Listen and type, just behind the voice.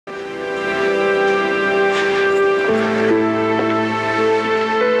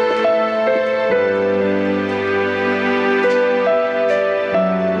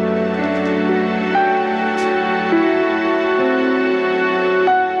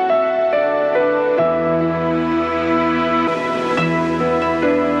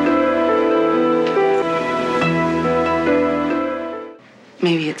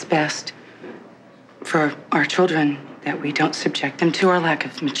children, that we don't subject them to our lack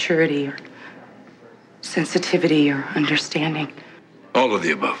of maturity or sensitivity or understanding. All of the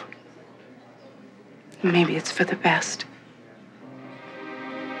above. Maybe it's for the best.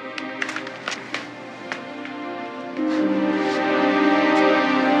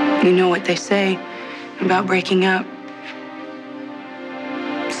 You know what they say about breaking up?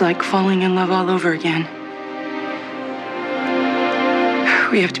 It's like falling in love all over again.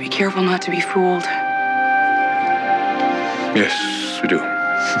 We have to be careful not to be fooled. Yes, we do.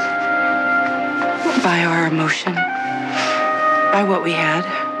 By our emotion. By what we had.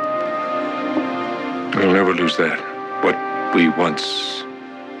 We'll never lose that. What we once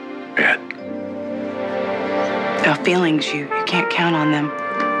had. Our feelings, you can't count on them.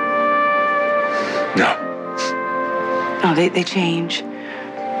 No. No, they change.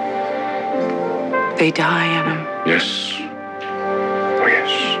 They die, Adam. Yes. Oh, yes.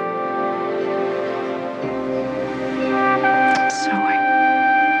 So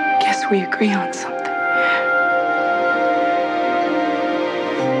I guess we agree on something.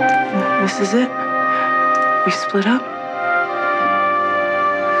 This is it. We split up.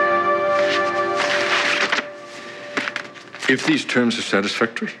 If these terms are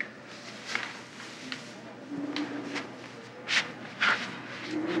satisfactory.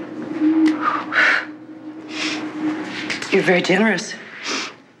 You're very generous.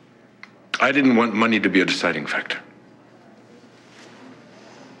 I didn't want money to be a deciding factor.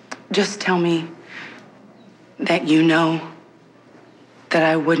 Just tell me that you know that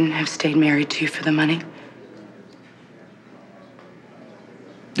I wouldn't have stayed married to you for the money.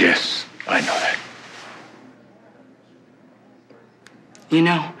 Yes, I know that. You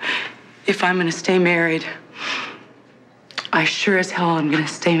know, if I'm gonna stay married, I sure as hell am gonna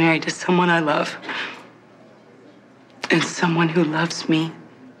stay married to someone I love. And someone who loves me.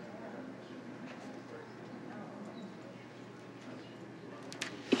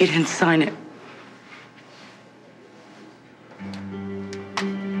 You didn't sign it.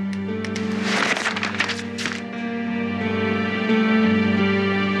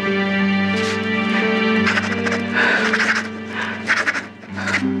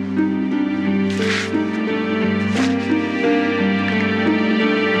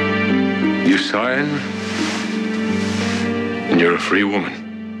 You sign, and you're a free woman.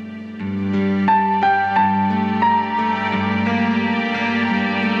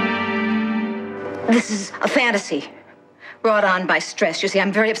 This is a fantasy brought on by stress. You see,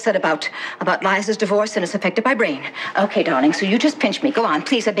 I'm very upset about Liza's divorce and it's affected my brain. Okay, darling, so you just pinch me. Go on,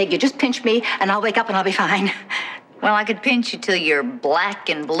 please, I beg you. Just pinch me and I'll wake up and I'll be fine. Well, I could pinch you till you're black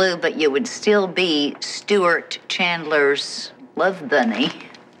and blue, but you would still be Stuart Chandler's love bunny.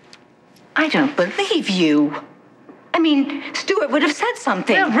 I don't believe you. I mean, Stuart would have said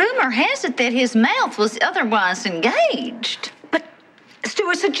something. Well, rumor has it that his mouth was otherwise engaged. But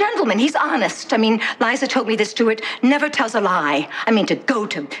Stuart's a gentleman. He's honest. I mean, Liza told me that Stuart never tells a lie. I mean, to go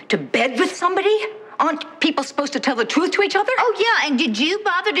to bed with somebody? Aren't people supposed to tell the truth to each other? Oh, yeah, and did you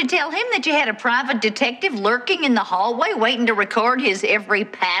bother to tell him that you had a private detective lurking in the hallway waiting to record his every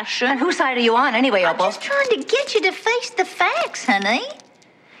passion? And whose side are you on anyway, I'm Opal? just trying to get you to face the facts, honey.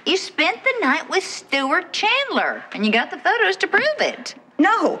 You spent the night with Stuart Chandler, and you got the photos to prove it.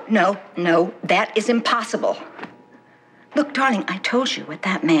 No, that is impossible. Look, darling, I told you what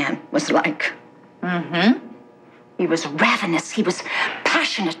that man was like. Mm-hmm. He was ravenous. He was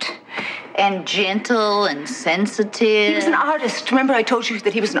passionate. And gentle and sensitive. He was an artist. Remember I told you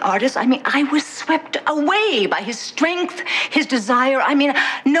that he was an artist? I mean, I was swept away by his strength, his desire. I mean,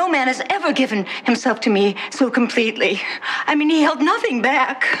 no man has ever given himself to me so completely. I mean, he held nothing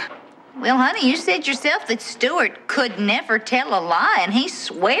back. Well, honey, you said yourself that Stuart could never tell a lie, and he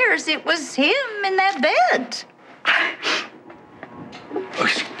swears it was him in that bed. Oh,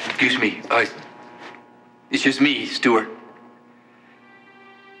 excuse me. It's just me, Stuart.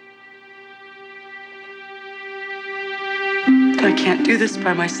 I can't do this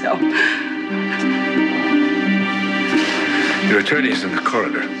by myself. Your attorney's in the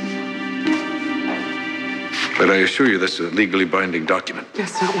corridor. But I assure you that's a legally binding document.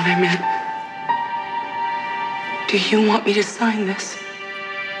 That's not what I meant. Do you want me to sign this?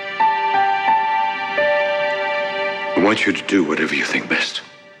 I want you to do whatever you think best.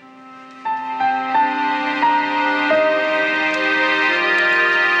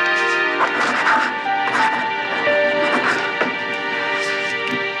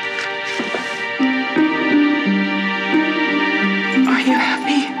 Are you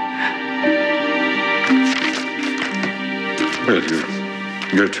happy? Well,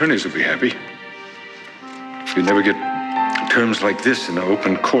 your attorneys will be happy. You never get terms like this in an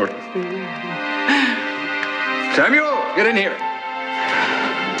open court. Samuel, get in here.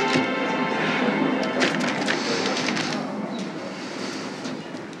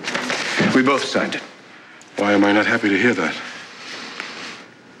 We both signed it. Why am I not happy to hear that?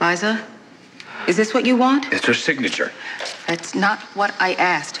 Liza, is this what you want? It's her signature. That's not what I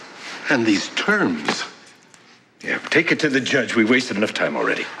asked. And these terms. Yeah, take it to the judge. We wasted enough time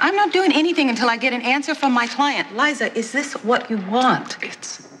already. I'm not doing anything until I get an answer from my client. Liza, is this what you want?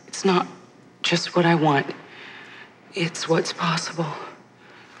 It's not just what I want. It's what's possible.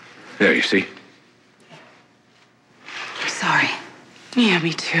 There, you see? I'm sorry. Yeah,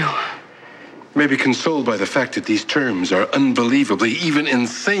 me too. Maybe consoled by the fact that these terms are unbelievably, even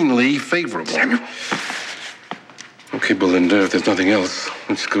insanely favorable. Samuel. Okay, Belinda, if there's nothing else,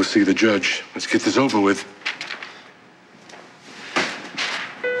 let's go see the judge. Let's get this over with.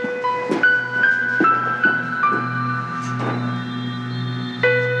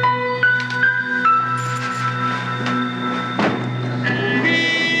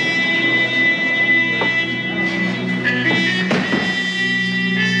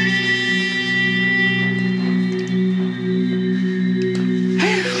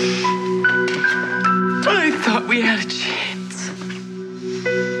 I thought we had a chance.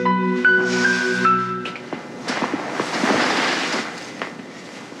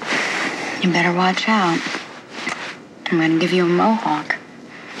 You better watch out. I'm gonna give you a mohawk.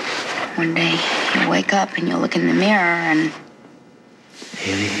 One day, you'll wake up and you'll look in the mirror and...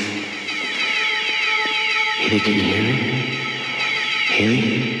 Haley? Haley, can you hear me?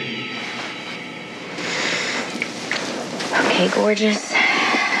 Haley? Okay, gorgeous.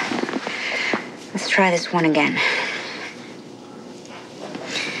 Let's try this one again.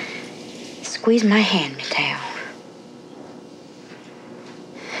 Squeeze my hand, Mateo.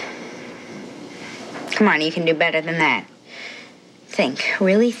 Come on, you can do better than that. Think,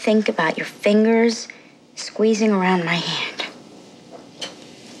 really think about your fingers squeezing around my hand.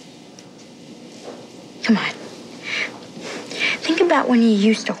 Come on. Think about when you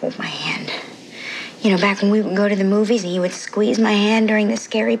used to hold my hand. You know, back when we would go to the movies and you would squeeze my hand during the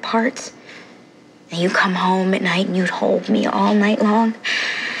scary parts. And you come home at night and you'd hold me all night long.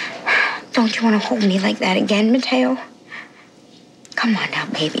 Don't you want to hold me like that again, Mateo? Come on now,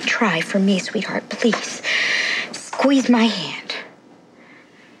 baby. Try for me, sweetheart, please. Squeeze my hand.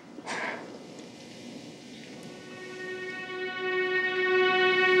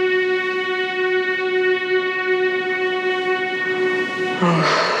 Oh.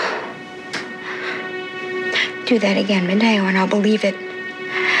 Do that again, Mateo, and I'll believe it.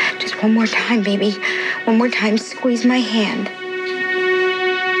 Just one more time, baby. One more time, squeeze my hand.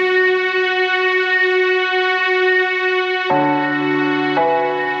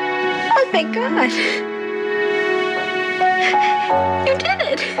 Oh, my God. You did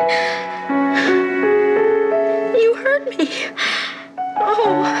it. You hurt me.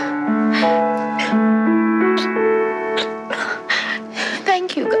 Oh.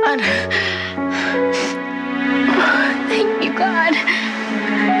 Thank you, God. Thank you, God.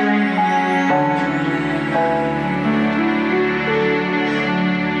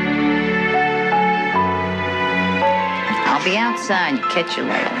 I'll be outside. Catch you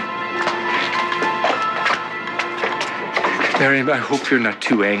later. Marian, I hope you're not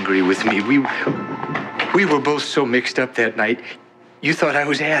too angry with me. We were both so mixed up that night. You thought I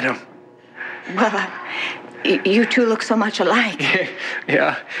was Adam. Well, you two look so much alike.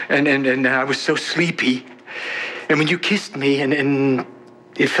 Yeah. And I was so sleepy. And when you kissed me, and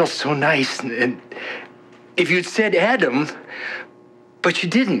it felt so nice. And if you'd said Adam, but you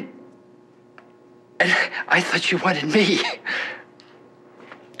didn't. And I thought you wanted me.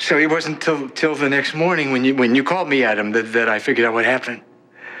 So it wasn't till the next morning when you called me Adam that I figured out what happened.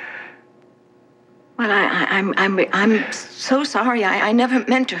 Well, I'm so sorry. I never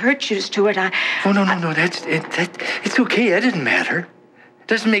meant to hurt you, Stuart. Oh, no. It's okay. That didn't matter. It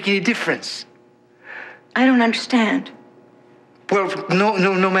doesn't make any difference. I don't understand. Well,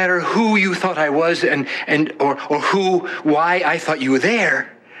 no matter who you thought I was or why I thought you were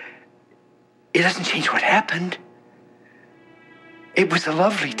there, it doesn't change what happened. It was a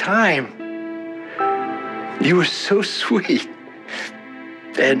lovely time. You were so sweet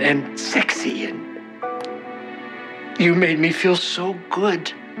and sexy, and you made me feel so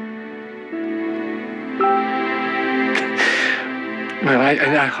good. Well,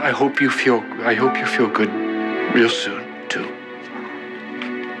 I hope you feel good real soon too.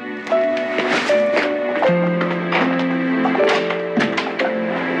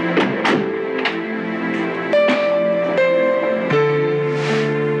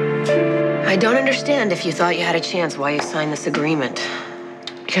 I don't understand if you thought you had a chance why you signed this agreement.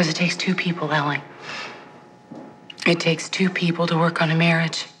 Because it takes two people, Ellie. It takes two people to work on a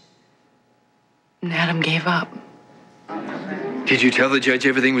marriage. And Adam gave up. Did you tell the judge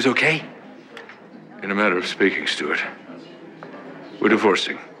everything was okay? In a matter of speaking, Stuart, we're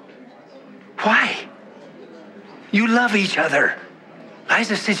divorcing. Why? You love each other.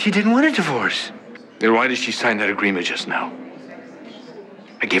 Liza said she didn't want a divorce. Then why did she sign that agreement just now?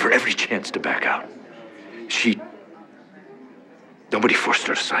 I gave her every chance to back out. Nobody forced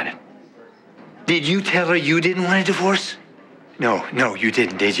her to sign it. Did you tell her you didn't want a divorce? No, you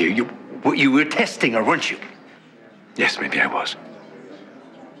didn't, did you? You were testing her, weren't you? Yes, maybe I was.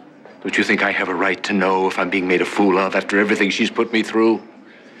 Don't you think I have a right to know if I'm being made a fool of after everything she's put me through?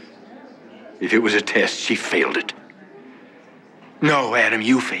 If it was a test, she failed it. No, Adam,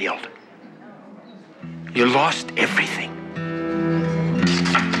 you failed. You lost everything.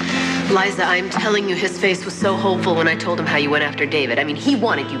 Liza, I'm telling you, his face was so hopeful when I told him how you went after David. I mean, he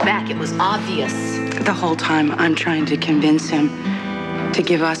wanted you back. It was obvious. The whole time, I'm trying to convince him to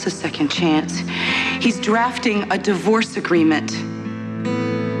give us a second chance. He's drafting a divorce agreement.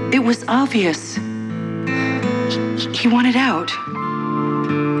 It was obvious. He wanted out.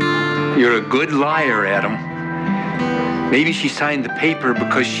 You're a good liar, Adam. Maybe she signed the paper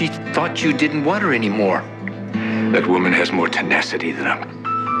because she thought you didn't want her anymore. That woman has more tenacity than I.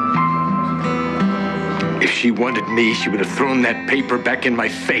 If she wanted me, she would have thrown that paper back in my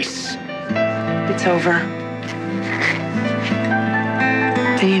face. It's over.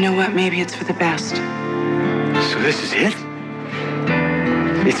 And you know what? Maybe it's for the best. So this is it?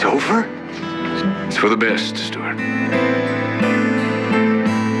 It's over? It's for the best, Stuart.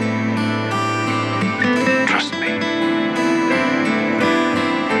 Trust me.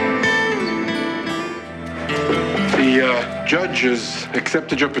 The judge has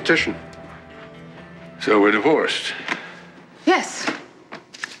accepted your petition. So we're divorced. Yes.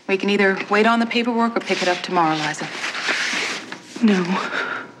 We can either wait on the paperwork or pick it up tomorrow, Liza. No.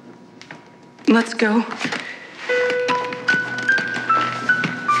 Let's go.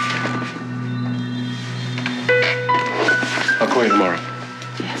 I'll call you tomorrow.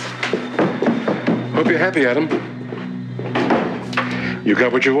 Yes. Hope you're happy, Adam. You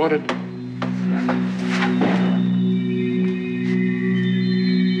got what you wanted.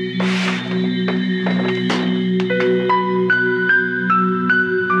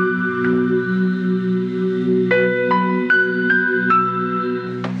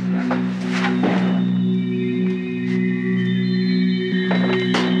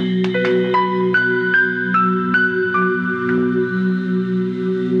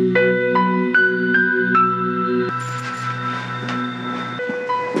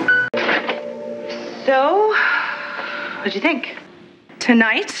 So, what'd you think?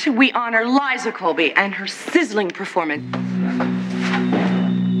 Tonight, we honor Liza Colby and her sizzling performance.